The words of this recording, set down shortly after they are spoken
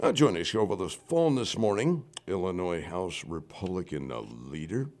Joining us over the phone this morning, Illinois House Republican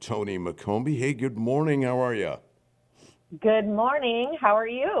leader Tony McCombie. Hey, good morning. How are you? Good morning. How are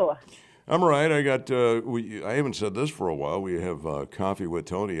you? I'm all right. I haven't said this for a while. We have coffee with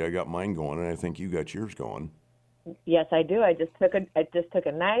Tony. I got mine going, and I think you got yours going. Yes, I do. I just took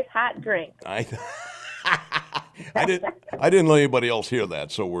a nice hot drink. I I didn't let anybody else hear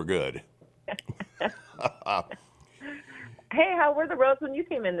that, so we're good. Hey, how were the roads when you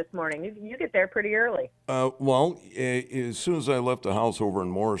came in this morning? You get there pretty early. As soon as I left the house over in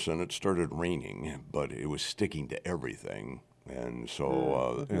Morrison, it started raining, but it was sticking to everything. And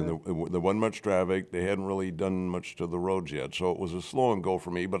so, there wasn't much traffic. They hadn't really done much to the roads yet. So it was a slow and go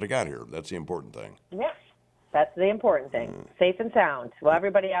for me, but I got here. That's the important thing. Yeah, that's the important thing. Safe and sound. Well,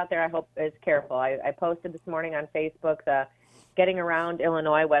 everybody out there, I hope, is careful. I posted this morning on Facebook the Getting Around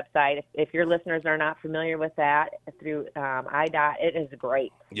Illinois website. If your listeners are not familiar with that, through IDOT, it is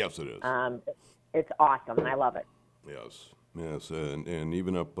great. Yes, it is. It's awesome, and I love it. Yes. And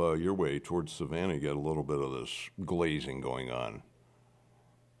even up your way towards Savannah, you got a little bit of this glazing going on.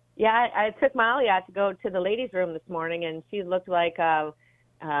 Yeah, I took Molly out to go to the ladies' room this morning, and she looked like a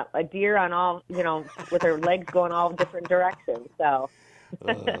deer on all, with her legs going all different directions. So.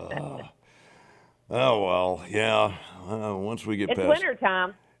 Oh, well, yeah. Once we get It's past... winter,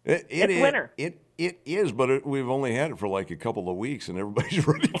 Tom. It's winter. It is, but we've only had it for like a couple of weeks, and everybody's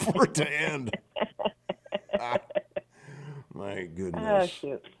ready for it to end. My goodness. Oh,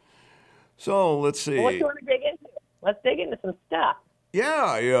 shoot. So, let's see. Well, what do you want to dig into? Let's dig into some stuff. Yeah,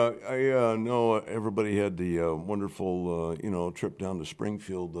 I know everybody had the wonderful, trip down to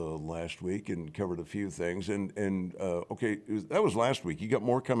Springfield last week and covered a few things. Okay, that was last week. You got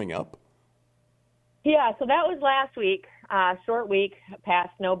more coming up? Yeah, so that was last week, short week,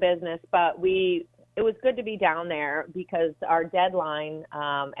 past no business, but it was good to be down there because our deadline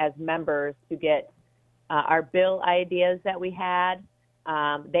as members to get our bill ideas that we had,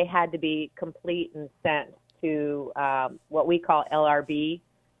 they had to be complete and sent to what we call LRB.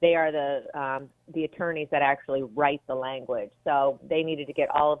 They are the attorneys that actually write the language. So they needed to get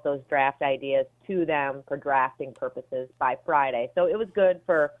all of those draft ideas to them for drafting purposes by Friday. So it was good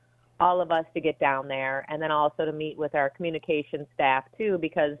for all of us to get down there, and then also to meet with our communication staff too,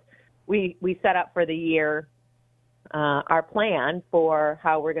 because we set up for the year our plan for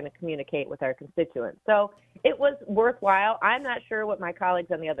how we're going to communicate with our constituents. So it was worthwhile. I'm not sure what my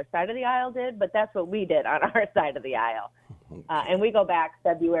colleagues on the other side of the aisle did, but that's what we did on our side of the aisle. And we go back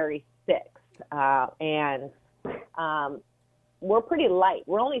February 6th, and we're pretty light.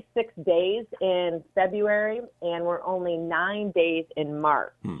 We're only 6 days in February, and we're only 9 days in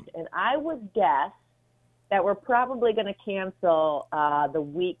March. And I would guess that we're probably going to cancel the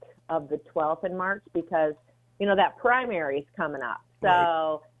week of the 12th in March because, that primary is coming up.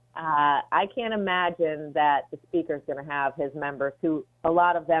 So I can't imagine that the speaker's going to have his members, who a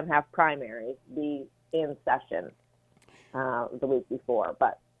lot of them have primaries, be in session the week before.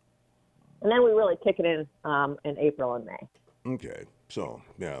 And then we really kick it in April and May. Okay, so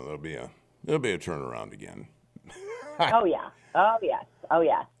yeah, there'll be a turnaround again. Oh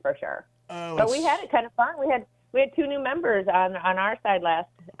yes, for sure. But we had it kind of fun. We had 2 new members on our side last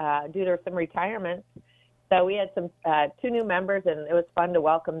due to some retirements. So we had some 2 new members, and it was fun to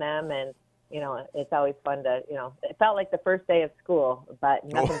welcome them. And it's always fun to it felt like the first day of school, but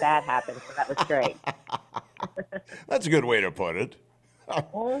nothing bad happened, so that was great. That's a good way to put it.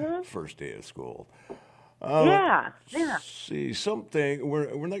 Mm-hmm. First day of school. Yeah. See, something,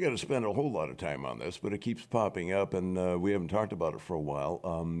 we're not going to spend a whole lot of time on this, but it keeps popping up, and we haven't talked about it for a while.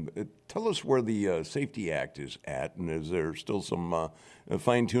 Tell us where the Safety Act is at, and is there still some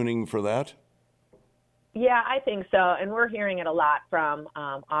fine-tuning for that? Yeah, I think so, and we're hearing it a lot from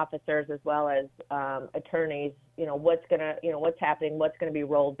officers as well as attorneys. What's happening, what's going to be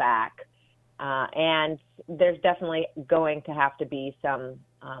rolled back, and there's definitely going to have to be some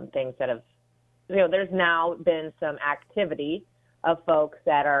things that have. There's now been some activity of folks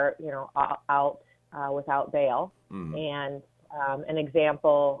that are, out without bail. Mm-hmm. And an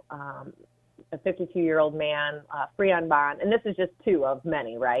example, a 52-year-old man, free on bond, and this is just 2 of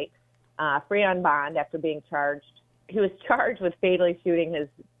many, right? Free on bond after being charged. He was charged with fatally shooting his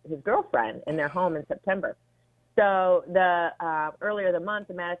girlfriend in their home in September. So earlier the month,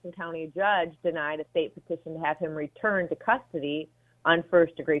 the Madison County judge denied a state petition to have him returned to custody on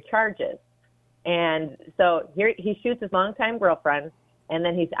first-degree charges. And so here he shoots his longtime girlfriend, and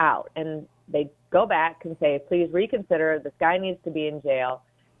then he's out. And they go back and say, please reconsider. This guy needs to be in jail.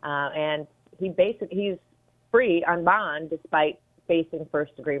 And he's free on bond despite facing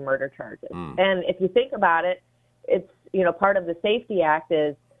first-degree murder charges. And if you think about it, it's, part of the Safety Act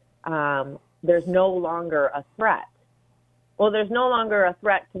is there's no longer a threat. Well, there's no longer a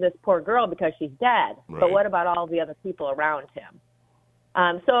threat to this poor girl because she's dead. Right. But what about all the other people around him?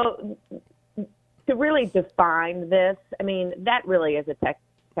 So to really define this, I mean, that really is a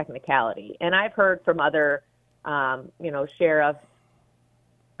technicality. And I've heard from other, sheriffs,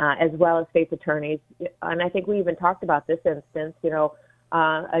 as well as state's attorneys, and I think we even talked about this instance, a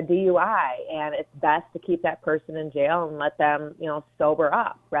DUI, and it's best to keep that person in jail and let them, sober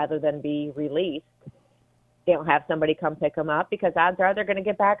up rather than be released. Have somebody come pick them up, because odds are they're going to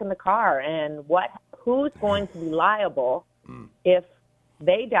get back in the car. And who's going to be liable if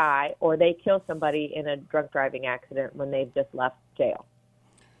they die or they kill somebody in a drunk driving accident when they've just left jail?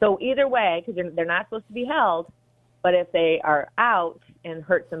 So either way, because they're not supposed to be held, but if they are out and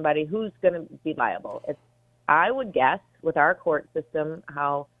hurt somebody, who's going to be liable? I would guess with our court system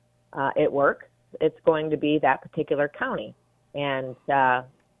how it works, it's going to be that particular county. And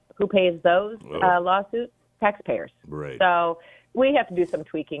who pays those lawsuits? Taxpayers. Right. So we have to do some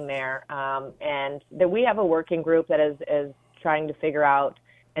tweaking there. And we have a working group that is trying to figure out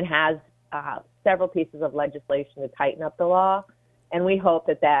and has several pieces of legislation to tighten up the law. And we hope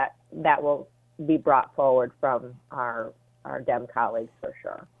that will be brought forward from our Dem colleagues for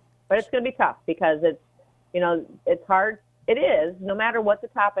sure. But it's going to be tough because it's hard. It is, no matter what the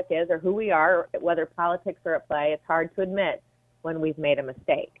topic is or who we are, whether politics are at play, it's hard to admit when we've made a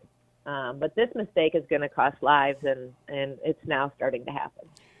mistake. But this mistake is going to cost lives, and it's now starting to happen.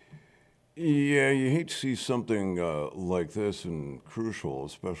 Yeah, you hate to see something like this and crucial,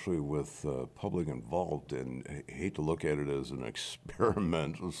 especially with public involved, and hate to look at it as an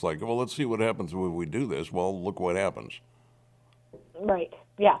experiment. It's like, well, let's see what happens when we do this. Well, look what happens. Right.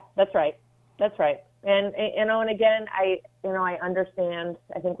 Yeah, that's right. That's right. And and again, I understand.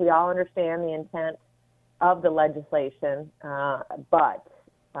 I think we all understand the intent of the legislation, but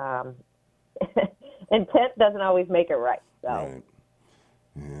intent doesn't always make it right. So. Right.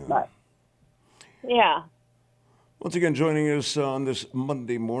 Yeah. But, yeah. Once again, joining us on this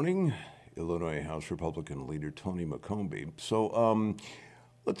Monday morning, Illinois House Republican leader Tony McCombie. So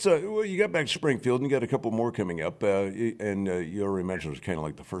let's. You got back to Springfield, and you got a couple more coming up. And you already mentioned it was kind of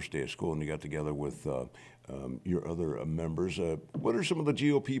like the first day of school, and you got together with your other members. What are some of the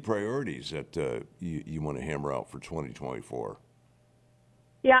GOP priorities that you want to hammer out for 2024?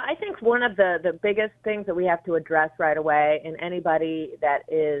 Yeah, I think one of the biggest things that we have to address right away, and anybody that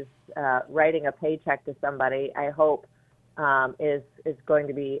is writing a paycheck to somebody, I hope, is going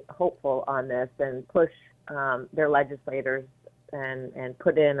to be hopeful on this and push their legislators and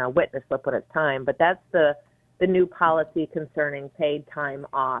put in a witness slip when it's time. But that's the new policy concerning paid time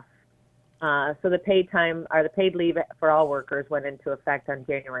off. So the paid leave for all workers went into effect on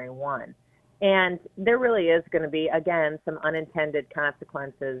January 1. And there really is going to be, again, some unintended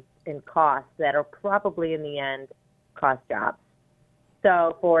consequences in costs that are probably in the end cost jobs.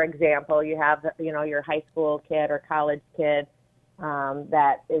 So, for example, you have, your high school kid or college kid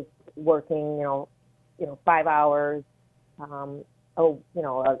that is working, 5 hours,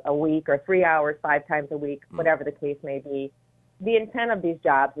 a week, or 3 hours, 5 times a week, whatever the case may be. The intent of these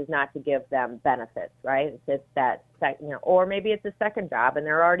jobs is not to give them benefits, right? It's that, or maybe it's a second job and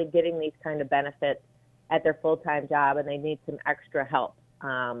they're already getting these kind of benefits at their full-time job and they need some extra help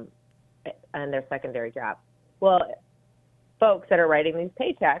on their secondary job. Well, folks that are writing these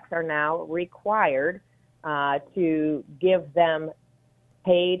paychecks are now required to give them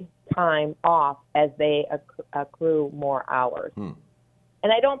paid time off as they accrue more hours.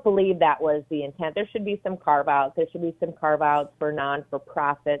 And I don't believe that was the intent. There should be some carve-outs. There should be some carve-outs for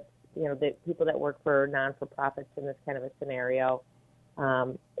non-for-profits, the people that work for non-for-profits in this kind of a scenario.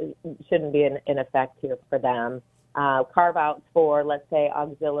 Shouldn't be in effect here for them. Carve-outs for, let's say,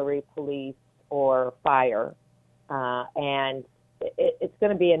 auxiliary police or fire. And it's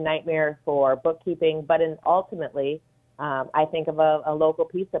going to be a nightmare for bookkeeping, but ultimately, I think of a local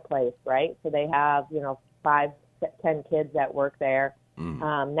pizza place, right? So they have, 5, 10 kids that work there.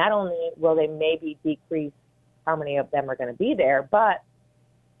 Not only will they maybe decrease how many of them are going to be there, but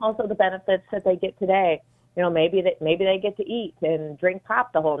also the benefits that they get today. Maybe they get to eat and drink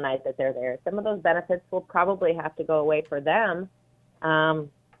pop the whole night that they're there. Some of those benefits will probably have to go away for them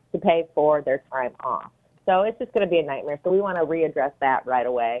to pay for their time off. So it's just going to be a nightmare. So we want to readdress that right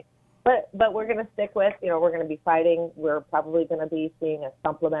away. But we're going to stick with, we're going to be fighting. We're probably going to be seeing a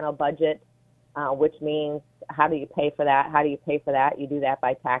supplemental budget, which means how do you pay for that? How do you pay for that? You do that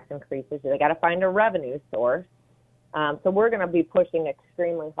by tax increases. They got to find a revenue source. So we're going to be pushing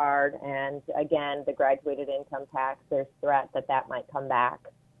extremely hard. And again, the graduated income tax, there's threat that might come back.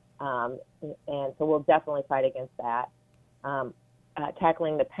 And so we'll definitely fight against that.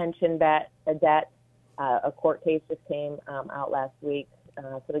 tackling the pension debt. A court case just came out last week,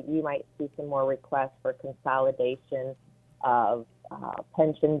 so that you might see some more requests for consolidation of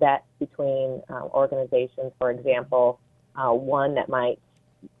pension debt between organizations. For example, one that might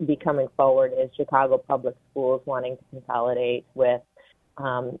be coming forward is Chicago Public Schools wanting to consolidate with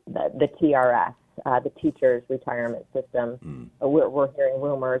the TRS, the Teachers Retirement System. We're hearing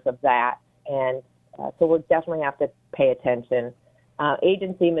rumors of that, and so we'll definitely have to pay attention.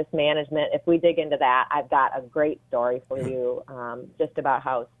 Agency mismanagement, if we dig into that, I've got a great story for you just about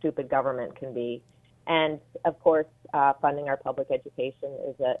how stupid government can be. And, of course, funding our public education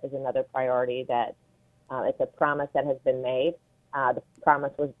is another priority that it's a promise that has been made. The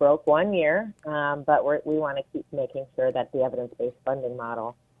promise was broke 1 year, but we want to keep making sure that the evidence-based funding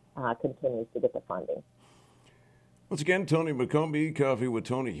model continues to get the funding. Once again, Tony McCombie, Coffee with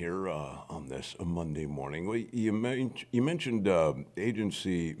Tony here on this Monday morning. Well, you mentioned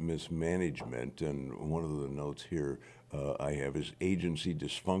agency mismanagement, and one of the notes here I have is agency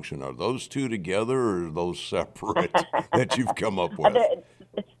dysfunction. Are those two together, or are those separate that you've come up with?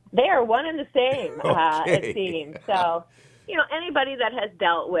 They are one and the same, Okay. it seems. So, anybody that has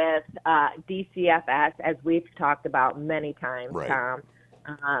dealt with DCFS, as we've talked about many times, Right. Tom,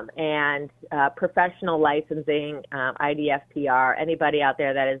 and professional licensing, IDFPR, anybody out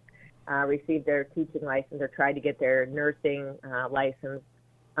there that has received their teaching license or tried to get their nursing license.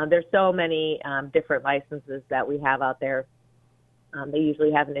 There's so many different licenses that we have out there. They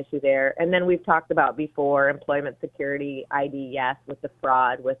usually have an issue there. And then we've talked about before employment security, ID, yes, with the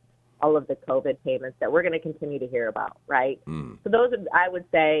fraud, with all of the COVID payments that we're going to continue to hear about, right? So those, I would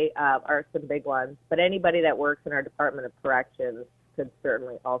say, are some big ones. But anybody that works in our Department of Corrections could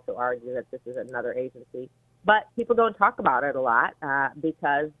certainly also argue that this is another agency. But people don't talk about it a lot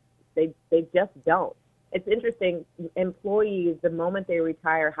because they just don't. It's interesting, employees, the moment they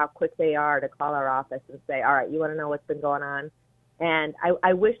retire, how quick they are to call our office and say, all right, you want to know what's been going on? And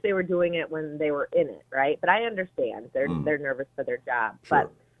I wish they were doing it when they were in it, right? But I understand. They're nervous for their job. Sure.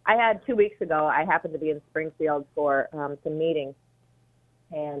 But I had 2 weeks ago, I happened to be in Springfield for some meetings,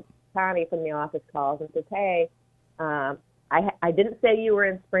 and Connie from the office calls and says, hey, I didn't say you were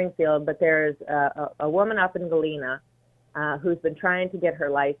in Springfield, but there's a woman up in Galena who's been trying to get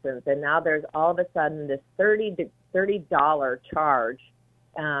her license, and now there's all of a sudden this $30 charge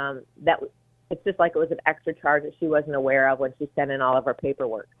that it's just like it was an extra charge that she wasn't aware of when she sent in all of her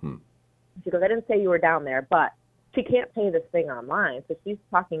paperwork. She goes, I didn't say you were down there, but she can't pay this thing online. So she's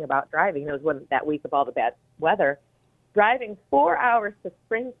talking about driving. It was that week of all the bad weather, driving 4 hours to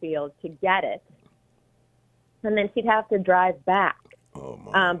Springfield to get it, and then she'd have to drive back. Oh,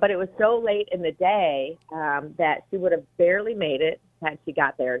 my. But it was so late in the day that she would have barely made it had she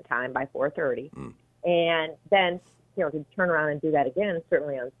got there in time by 4:30. And then, to turn around and do that again is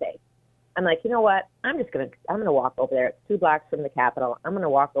certainly unsafe. I'm like, you know what? I'm gonna walk over there. It's 2 blocks from the Capitol. I'm gonna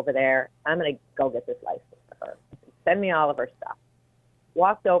walk over there. I'm gonna go get this license for her. Send me all of her stuff.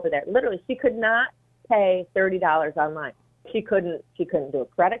 Walked over there. Literally, she could not pay $30 online. She couldn't do a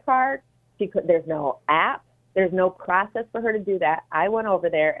credit card. There's no app. There's no process for her to do that. I went over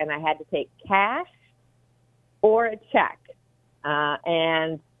there and I had to take cash or a check.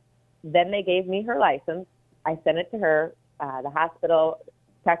 And then they gave me her license. I sent it to her. The hospital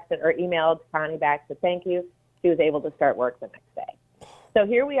texted or emailed Connie back, said thank you. She was able to start work the next day. So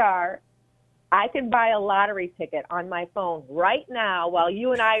here we are. I could buy a lottery ticket on my phone right now while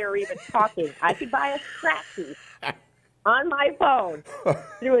you and I are even talking. I could buy a scratch piece on my phone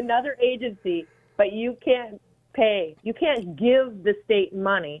through another agency, but you can't pay. You can't give the state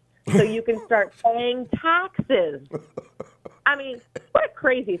money so you can start paying taxes. I mean, what a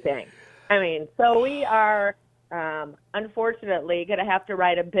crazy thing. I mean, so we are unfortunately going to have to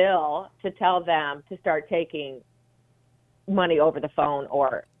write a bill to tell them to start taking money over the phone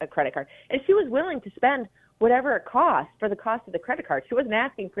or a credit card. And she was willing to spend whatever it cost for the cost of the credit card. She wasn't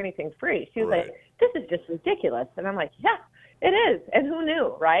asking for anything free. She was like, this is just ridiculous. And I'm like, yeah, it is. And who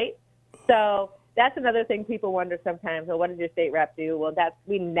knew, right? So that's another thing people wonder sometimes. Well, what does your state rep do? Well,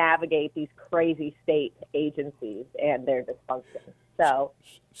 we navigate these crazy state agencies and their dysfunction. So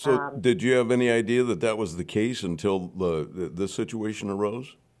did you have any idea that was the case until this situation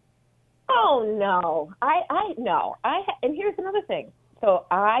arose? Oh no, and here's another thing. So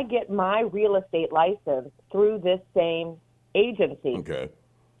I get my real estate license through this same agency. Okay.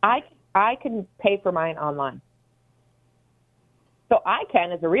 I can pay for mine online. So I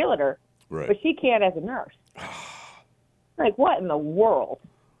can as a realtor, right, but she can't as a nurse. Like, what in the world?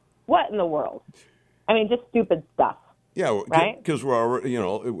 What in the world? I mean, just stupid stuff. Yeah, right? because we're already,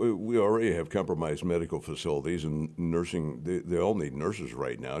 we already have compromised medical facilities and nursing. They all need nurses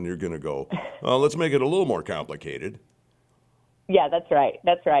right now, and you're going to go, let's make it a little more complicated. Yeah, that's right.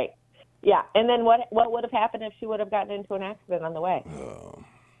 That's right. Yeah, and then what would have happened if she would have gotten into an accident on the way?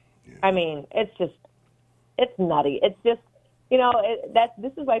 Yeah. I mean, it's nutty. It's just,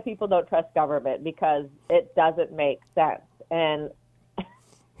 this is why people don't trust government, because it doesn't make sense. And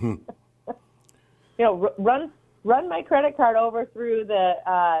run my credit card over through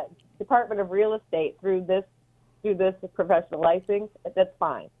the Department of Real Estate through this professional license. That's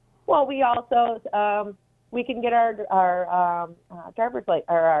fine. Well, we also we can get our driver's license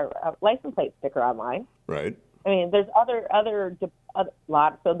or our license plate sticker online. Right. I mean, there's other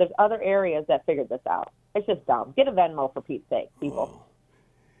lots. So there's other areas that figured this out. It's just dumb. Get a Venmo, for Pete's sake, people. Oh.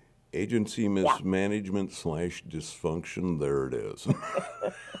 Agency mismanagement / dysfunction. There it is.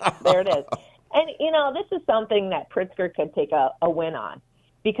 There it is. And, this is something that Pritzker could take a win on,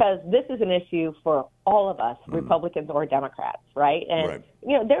 because this is an issue for all of us, Republicans or Democrats, right? And, right.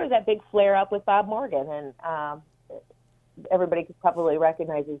 There was that big flare-up with Bob Morgan, and everybody probably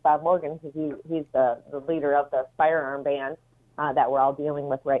recognizes Bob Morgan because he's the leader of the firearm ban that we're all dealing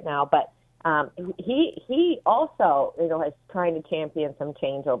with right now. But he also, is trying to champion some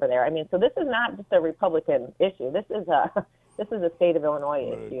change over there. I mean, so this is not just a Republican issue. This is a state of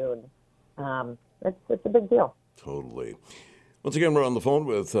Illinois issue, and it's a big deal. Totally. Once again, we're on the phone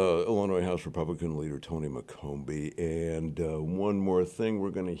with Illinois House Republican leader Tony McCombie, and one more thing we're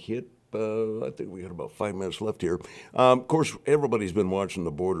going to hit. I think we got about 5 minutes left here. Of course, everybody's been watching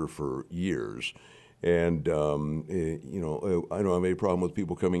the border for years. And, I don't have any problem with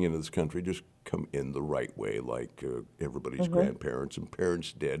people coming into this country. Just come in the right way, like everybody's grandparents and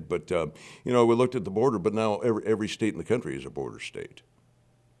parents did. But, we looked at the border, but now every state in the country is a border state.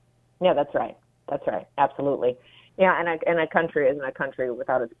 Yeah, that's right. That's right. Absolutely. Yeah, and a country isn't a country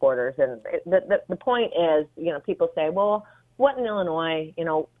without its borders. And the point is, people say, well, what in Illinois,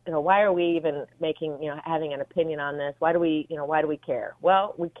 why are we even making, having an opinion on this? Why do we care?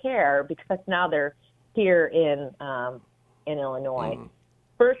 Well, we care because now they're here in Illinois.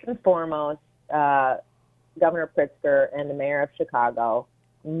 First and foremost, Governor Pritzker and the mayor of Chicago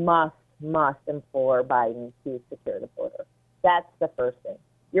must implore Biden to secure the border. That's the first thing.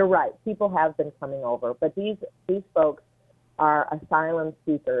 You're right. People have been coming over, but these folks are asylum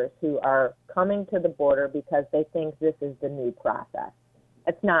seekers who are coming to the border because they think this is the new process.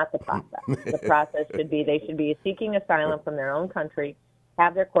 It's not the process. The process should be they should be seeking asylum from their own country,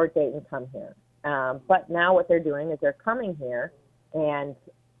 have their court date, and come here. But now what they're doing is they're coming here and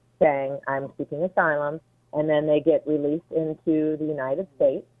saying, I'm seeking asylum, and then they get released into the United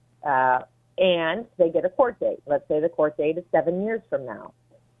States, and they get a court date. Let's say the court date is 7 years from now.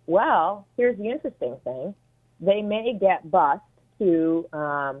 Well, here's the interesting thing. They may get bused to,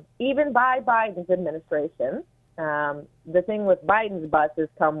 even by Biden's administration. The thing with Biden's buses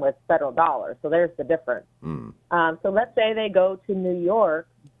come with federal dollars, so there's the difference. So let's say they go to New York,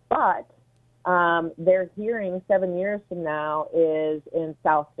 but their hearing 7 years from now is in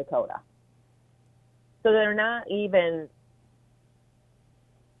South Dakota. So they're not even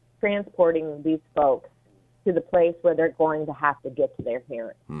transporting these folks to the place where they're going to have to get to their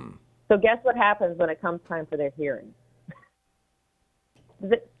hearing. So guess what happens when it comes time for their hearing?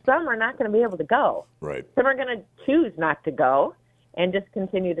 Some are not going to be able to go. Right. Some are going to choose not to go and just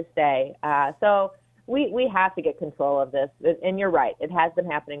continue to stay. So we have to get control of this. And you're right. It has been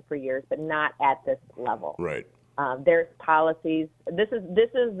happening for years, but not at this level. Right. There's policies. This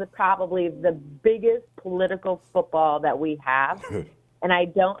is probably the biggest political football that we have. And I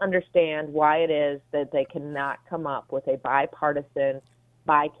don't understand why it is that they cannot come up with a bipartisan,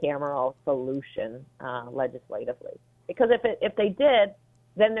 bicameral solution legislatively. Because if they did,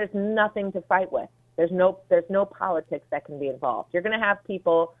 then there's nothing to fight with. There's no politics that can be involved. You're going to have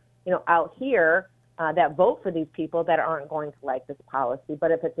people, out here that vote for these people that aren't going to like this policy.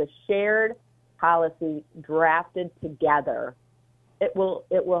 But if it's a shared policy drafted together, it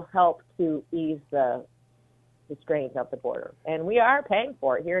will help to ease the strains of the border. And we are paying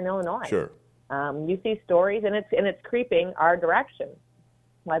for it here in Illinois. Sure. You see stories, and it's creeping our direction,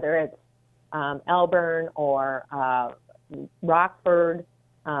 whether it's Elburn or Rockford.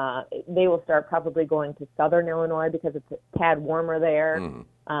 They will start probably going to southern Illinois because it's a tad warmer there.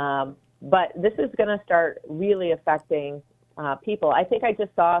 But this is going to start really affecting people. I think I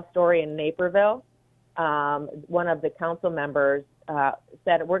just saw a story in Naperville. One of the council members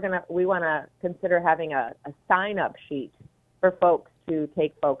said we want to consider having a sign-up sheet for folks to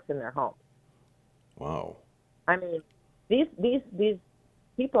take folks in their homes. Wow. I mean, these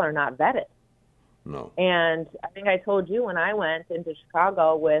people are not vetted. No. And I think I told you when I went into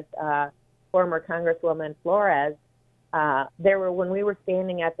Chicago with former Congresswoman Flores, when we were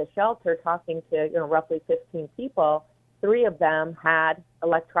standing at the shelter talking to, roughly 15 people, 3 of them had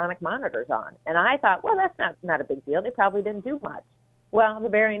electronic monitors on. And I thought, well, that's not a big deal. They probably didn't do much. Well, the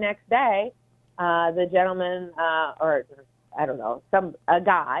very next day, the gentleman, or I don't know, a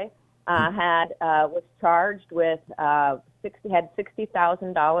guy was charged with had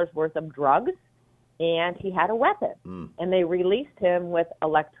 $60,000 worth of drugs, and he had a weapon. And they released him with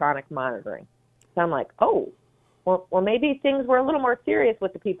electronic monitoring. So I'm like, oh, well, maybe things were a little more serious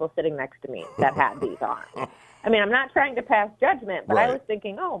with the people sitting next to me that had these on. I mean, I'm not trying to pass judgment, but Right. I was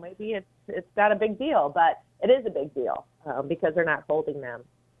thinking, oh, maybe it's not a big deal, but it is a big deal because they're not holding them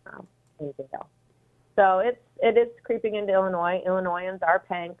in jail. So it is creeping into Illinois. Illinoisans are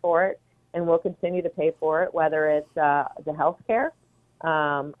paying for it, and will continue to pay for it, whether it's the health care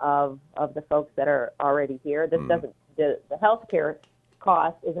of the folks that are already here. This doesn't the health care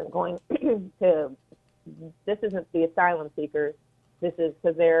cost isn't going to. This isn't the asylum seekers. This is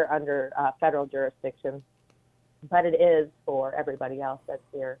because they're under federal jurisdiction, but it is for everybody else that's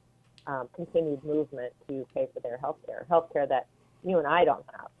here. Continued movement to pay for their health care that you and I don't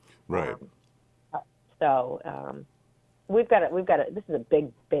have. Right. We've got to. This is a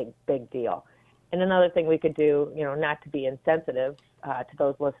big deal. And another thing we could do, not to be insensitive to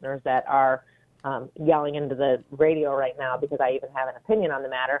those listeners that are yelling into the radio right now because I even have an opinion on the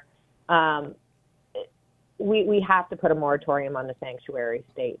matter. We have to put a moratorium on the sanctuary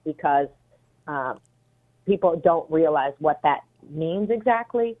state because people don't realize what that means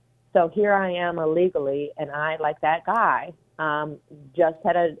exactly. So here I am illegally, and I, like that guy, just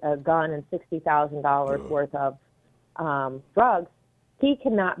had a gun and $60,000 worth of drugs. He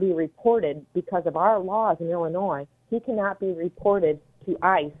cannot be reported because of our laws in Illinois. He cannot be reported to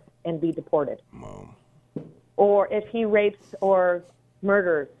ICE and be deported. Wow. Or if he rapes or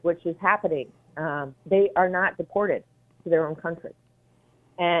murders, which is happening, they are not deported to their own country.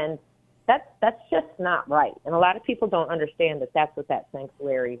 And that's just not right. And a lot of people don't understand that that's what that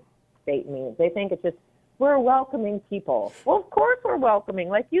sanctuary state means. They think it's just, we're welcoming people. Well, of course we're welcoming.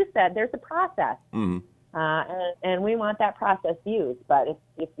 Like you said, there's a process. Mm-hmm. And we want that process used. But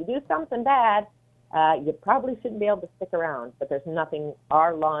if you do something bad, you probably shouldn't be able to stick around. But there's nothing,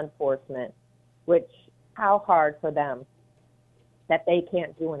 our law enforcement, which how hard for them that they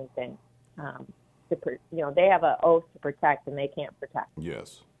can't do anything. They have an oath to protect, and they can't protect.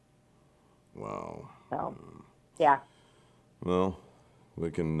 Yes. Wow. So, yeah. Well, we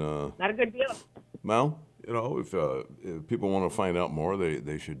can. Not a good deal. Well, if people want to find out more,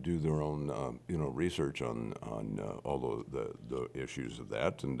 they should do their own research on all the issues of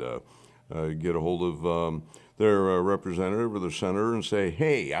that, and get a hold of their representative or their senator and say,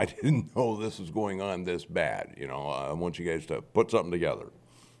 hey, I didn't know this was going on this bad. I want you guys to put something together.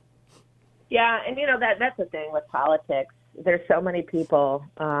 Yeah, and that's the thing with politics. There's so many people.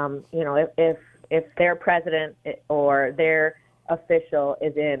 If their president or their official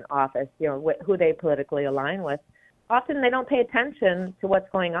is in office, who they politically align with, often they don't pay attention to what's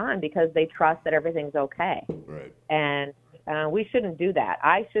going on because they trust that everything's okay. Right. And we shouldn't do that.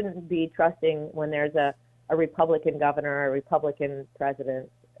 I shouldn't be trusting when there's a Republican governor, a Republican president.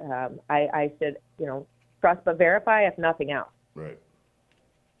 I should, trust but verify, if nothing else. Right.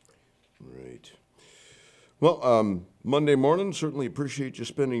 Right. Well, Monday morning, certainly appreciate you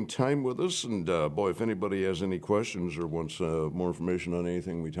spending time with us. And boy, if anybody has any questions or wants more information on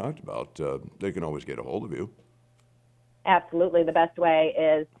anything we talked about, they can always get a hold of you. Absolutely. The best way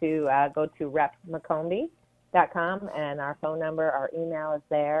is to go to repmccombie.com, and our phone number, our email is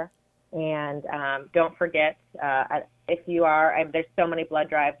there. And don't forget, if you are, there's so many blood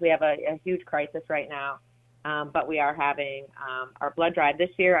drives. We have a huge crisis right now. But we are having our blood drive this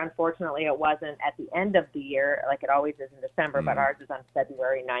year. Unfortunately, it wasn't at the end of the year like it always is in December, but ours is on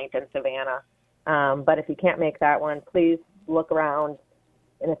February 9th in Savannah. But if you can't make that one, please look around.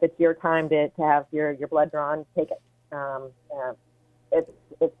 And if it's your time to have your blood drawn, take it.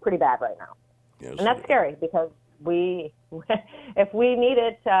 It's pretty bad right now. Yes, and that's scary because if we need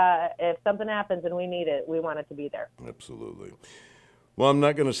it, if something happens and we need it, we want it to be there. Absolutely. Well, I'm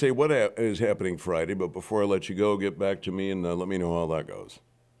not going to say what is happening Friday, but before I let you go, get back to me and let me know how that goes.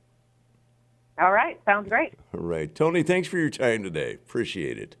 All right. Sounds great. All right. Tony, thanks for your time today.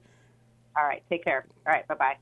 Appreciate it. All right. Take care. All right. Bye-bye.